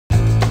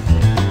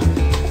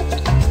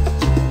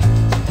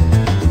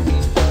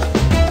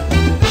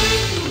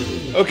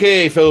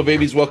Okay, fellow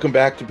babies, welcome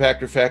back to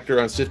Pachter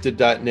Factor on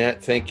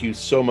SIFTD.net. Thank you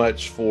so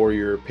much for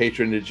your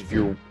patronage.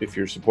 If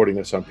you're supporting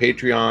us on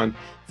Patreon,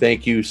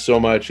 thank you so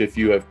much if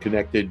you have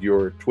connected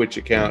your Twitch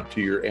account to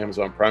your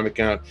Amazon Prime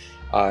account.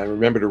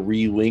 Remember to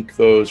re-link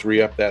those,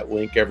 re-up that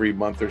link every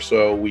month or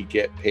so. We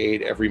get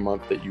paid every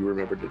month that you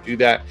remember to do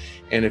that.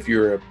 And if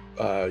you're a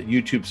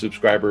YouTube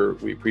subscriber,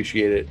 we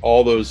appreciate it.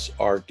 All those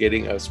are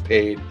getting us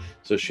paid,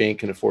 so Shane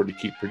can afford to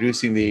keep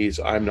producing these.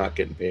 I'm not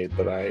getting paid,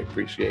 but I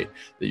appreciate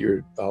that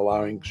you're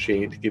allowing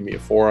Shane to give me a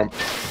forum.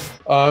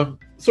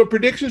 So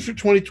predictions for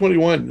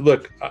 2021.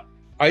 Look,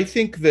 I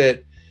think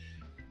that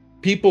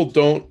people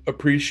don't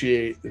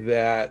appreciate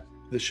that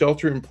the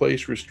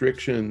shelter-in-place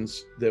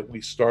restrictions that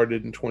we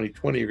started in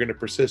 2020 are going to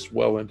persist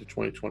well into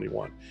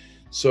 2021.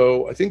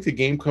 So I think the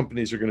game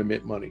companies are going to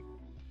mint money.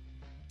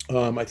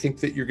 I think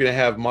that you're going to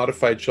have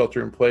modified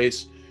shelter in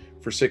place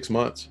for 6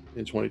 months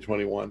in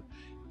 2021.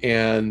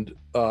 And,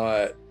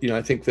 I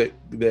think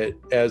that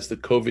as the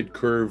COVID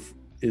curve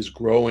is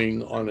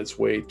growing on its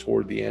way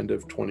toward the end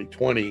of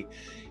 2020,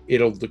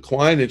 it'll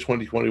decline in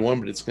 2021,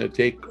 but it's going to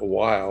take a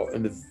while.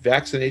 And the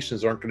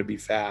vaccinations aren't going to be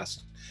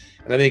fast.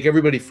 And I think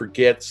everybody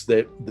forgets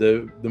that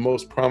the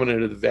most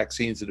prominent of the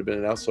vaccines that have been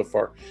announced so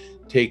far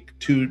take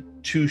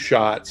two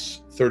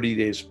shots 30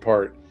 days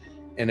apart.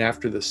 And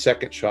after the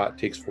second shot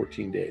takes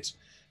 14 days.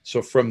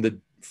 So from the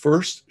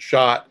first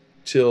shot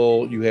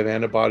till you have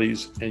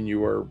antibodies and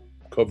you are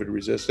COVID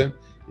resistant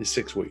is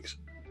 6 weeks.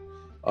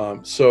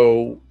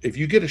 So if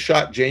you get a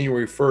shot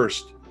January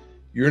 1st,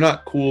 you're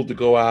not cool to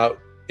go out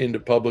into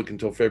public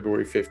until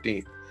February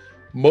 15th.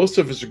 Most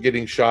of us are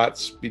getting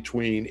shots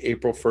between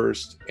April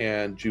 1st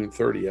and June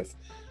 30th.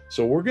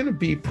 So we're going to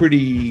be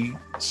pretty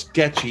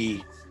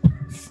sketchy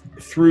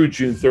through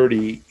June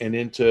 30 and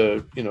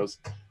into,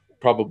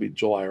 probably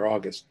July or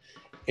August.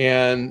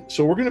 And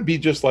so we're going to be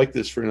just like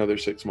this for another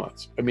 6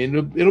 months. I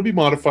mean, it'll be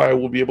modified.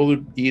 We'll be able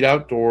to eat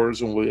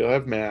outdoors and we'll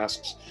have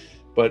masks,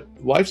 but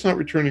life's not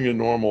returning to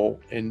normal.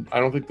 And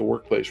I don't think the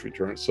workplace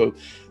returns.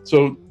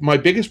 So my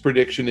biggest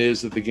prediction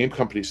is that the game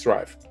companies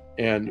thrive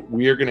and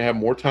we are going to have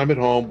more time at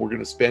home. We're going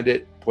to spend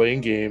it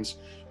playing games.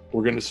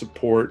 We're going to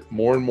support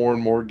more and more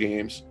and more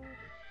games.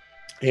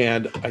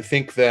 And I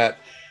think that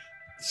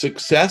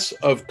success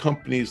of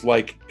companies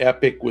like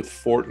Epic with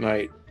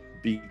Fortnite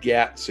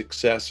begat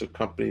success of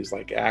companies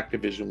like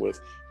Activision with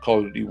Call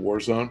of Duty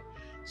Warzone.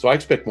 So I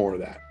expect more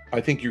of that.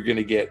 I think you're going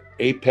to get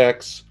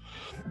Apex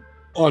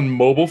on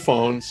mobile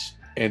phones,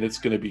 and it's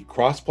going to be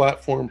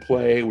cross-platform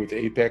play with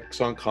Apex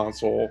on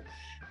console,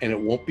 and it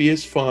won't be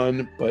as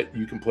fun, but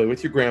you can play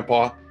with your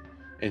grandpa,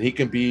 and he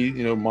can be,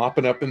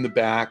 mopping up in the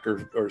back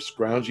or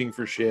scrounging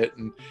for shit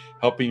and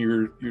helping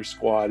your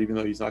squad, even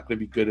though he's not going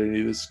to be good at any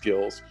of the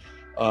skills.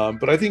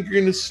 But I think you're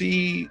going to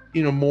see,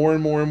 more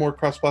and more and more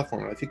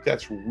cross-platform. I think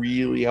that's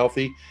really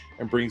healthy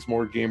and brings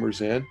more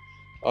gamers in.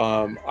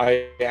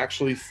 I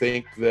actually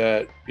think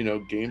that,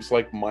 games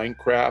like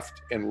Minecraft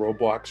and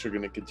Roblox are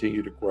going to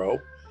continue to grow.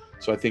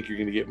 So I think you're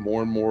going to get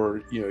more and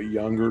more,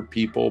 younger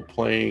people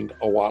playing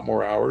a lot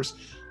more hours.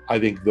 I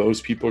think those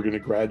people are going to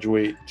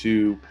graduate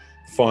to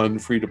fun,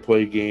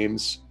 free-to-play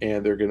games,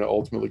 and they're going to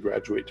ultimately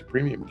graduate to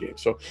premium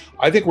games. So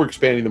I think we're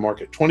expanding the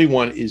market.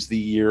 21 is the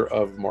year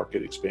of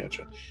market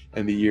expansion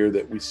and the year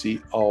that we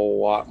see a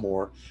lot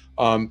more.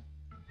 I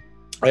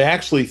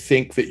actually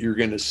think that you're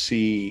going to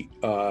see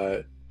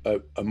a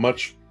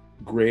much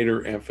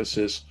greater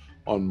emphasis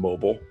on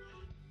mobile.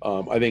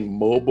 I think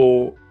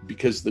mobile,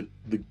 because the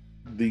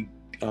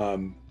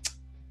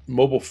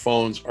mobile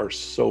phones are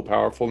so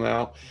powerful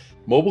now,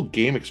 mobile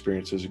game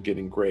experiences are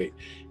getting great.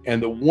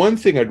 And the one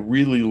thing I'd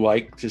really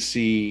like to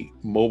see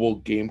mobile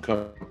game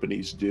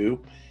companies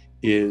do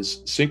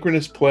is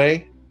synchronous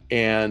play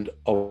and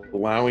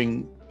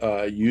allowing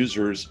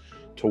users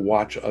to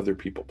watch other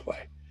people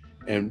play.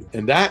 And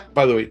that,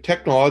 by the way,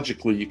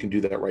 technologically, you can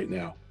do that right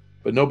now,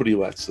 but nobody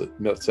lets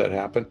that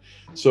happen.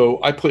 So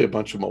I play a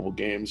bunch of mobile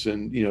games,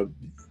 and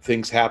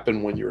things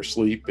happen when you're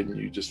asleep and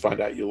you just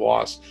find out you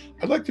lost.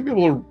 I'd like to be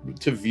able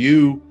to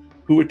view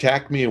who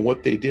attacked me and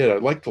what they did.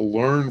 I'd like to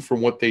learn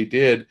from what they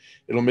did.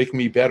 It'll make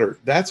me better.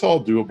 That's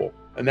all doable,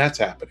 and that's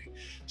happening.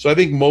 So I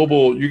think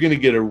mobile, you're going to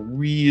get a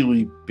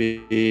really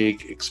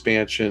big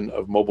expansion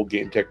of mobile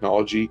game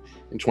technology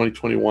in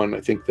 2021.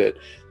 I think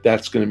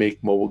that's going to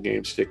make mobile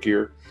games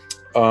stickier.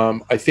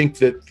 I think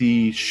that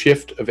the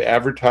shift of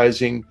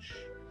advertising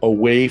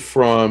away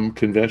from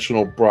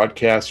conventional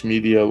broadcast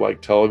media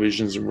like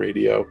television and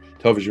radio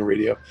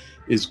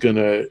is going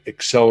to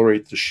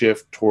accelerate the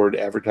shift toward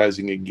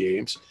advertising in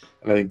games.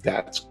 And I think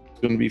that's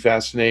going to be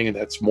fascinating, and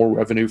that's more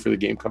revenue for the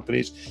game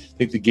companies. I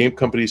think the game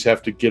companies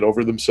have to get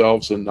over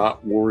themselves and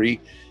not worry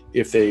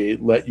if they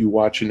let you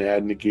watch an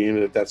ad in a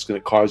game that's going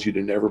to cause you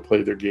to never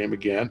play their game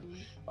again.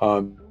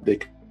 They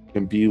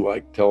can be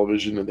like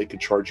television, and they can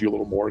charge you a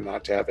little more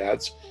not to have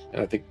ads.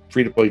 And I think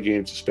free-to-play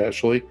games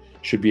especially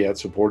should be ad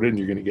supported, and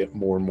you're going to get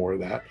more and more of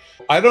that.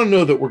 I don't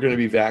know that we're going to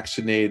be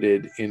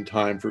vaccinated in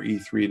time for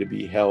E3 to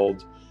be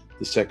held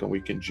the second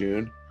week in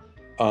June.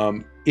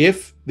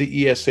 If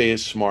the ESA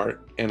is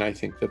smart, and I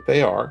think that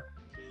they are,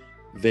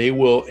 they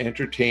will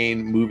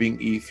entertain moving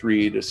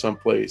E3 to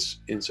someplace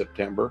in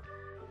September,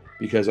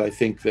 because I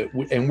think that,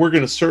 and we're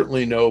going to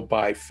certainly know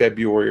by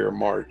February or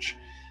March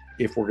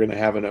if we're going to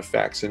have enough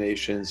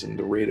vaccinations and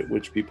the rate at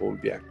which people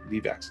will be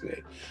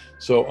vaccinated.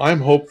 So I'm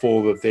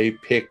hopeful that they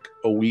pick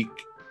a week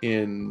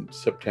in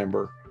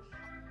September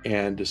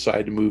and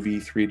decide to move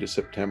E3 to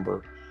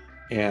September.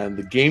 And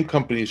the game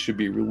companies should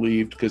be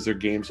relieved because their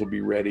games will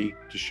be ready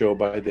to show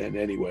by then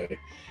anyway.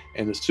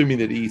 And assuming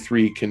that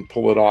E3 can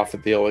pull it off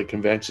at the LA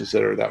Convention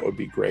Center, that would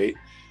be great.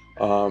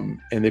 And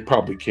they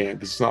probably can,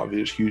 because it's not like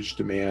there's huge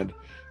demand.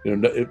 You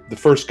know, the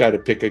first guy to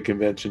pick a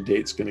convention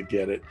date is going to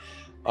get it.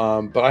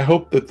 But I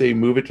hope that they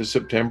move it to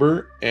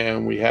September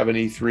and we have an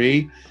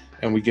E3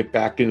 and we get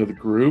back into the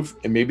groove.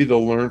 And maybe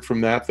they'll learn from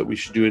that we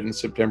should do it in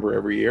September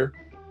every year.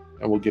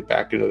 And we'll get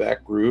back into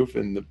that groove.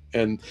 And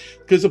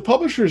because the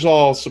publishers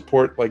all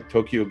support like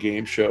Tokyo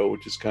Game Show,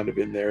 which is kind of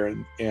in there,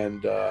 and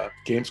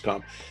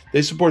Gamescom,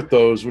 they support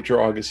those, which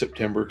are August,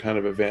 September kind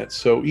of events.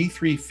 So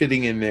E3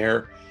 fitting in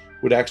there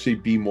would actually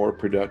be more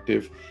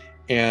productive.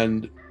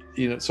 And,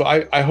 you know, so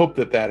I hope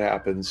that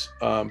happens.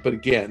 But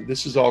again,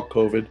 this is all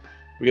COVID.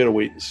 We got to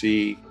wait and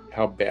see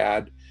how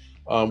bad.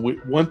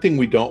 One thing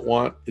we don't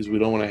want is we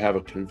don't want to have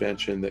a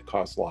convention that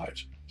costs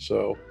lives.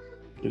 So,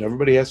 you know,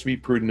 everybody has to be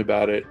prudent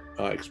about it.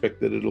 Expect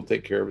that it'll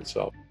take care of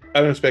itself.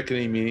 I don't expect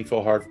any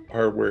meaningful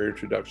hardware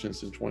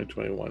introductions in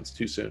 2021. It's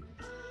too soon.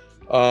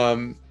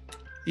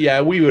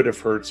 Yeah, we would have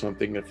heard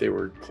something if they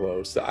were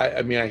close.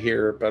 I mean, I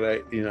hear it, but I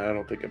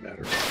don't think it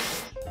matters.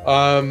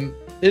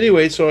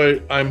 Anyway,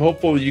 so I'm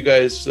hopeful you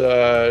guys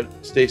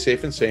stay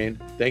safe and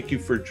sane. Thank you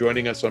for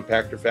joining us on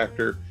Pachter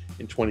Factor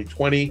in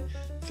 2020.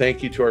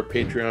 Thank you to our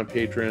Patreon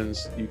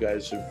patrons. You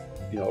guys have,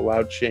 you know,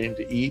 allowed Shane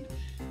to eat.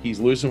 He's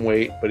losing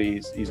weight, but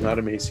he's not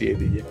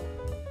emaciated yet.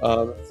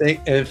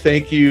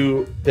 Thank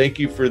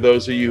you for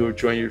those of you who have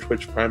joined your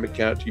Twitch Prime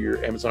account to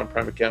your Amazon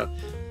Prime account.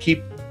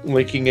 Keep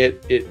linking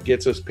it. It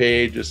gets us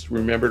paid. Just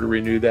remember to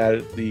renew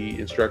that. The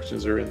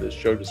instructions are in the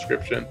show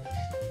description.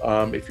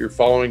 If you're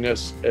following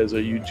us as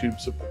a YouTube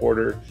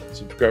supporter,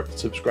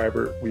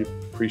 subscriber, we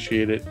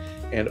appreciate it.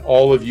 And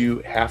all of you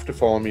have to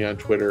follow me on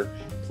Twitter.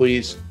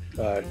 Please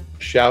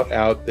shout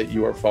out that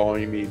you are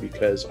following me,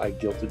 because I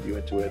guilted you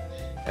into it.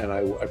 And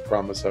I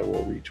promise I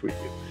will retweet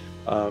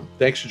you.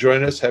 Thanks for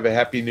joining us. Have a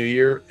happy new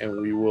year,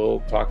 and we will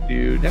talk to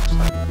you next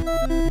time.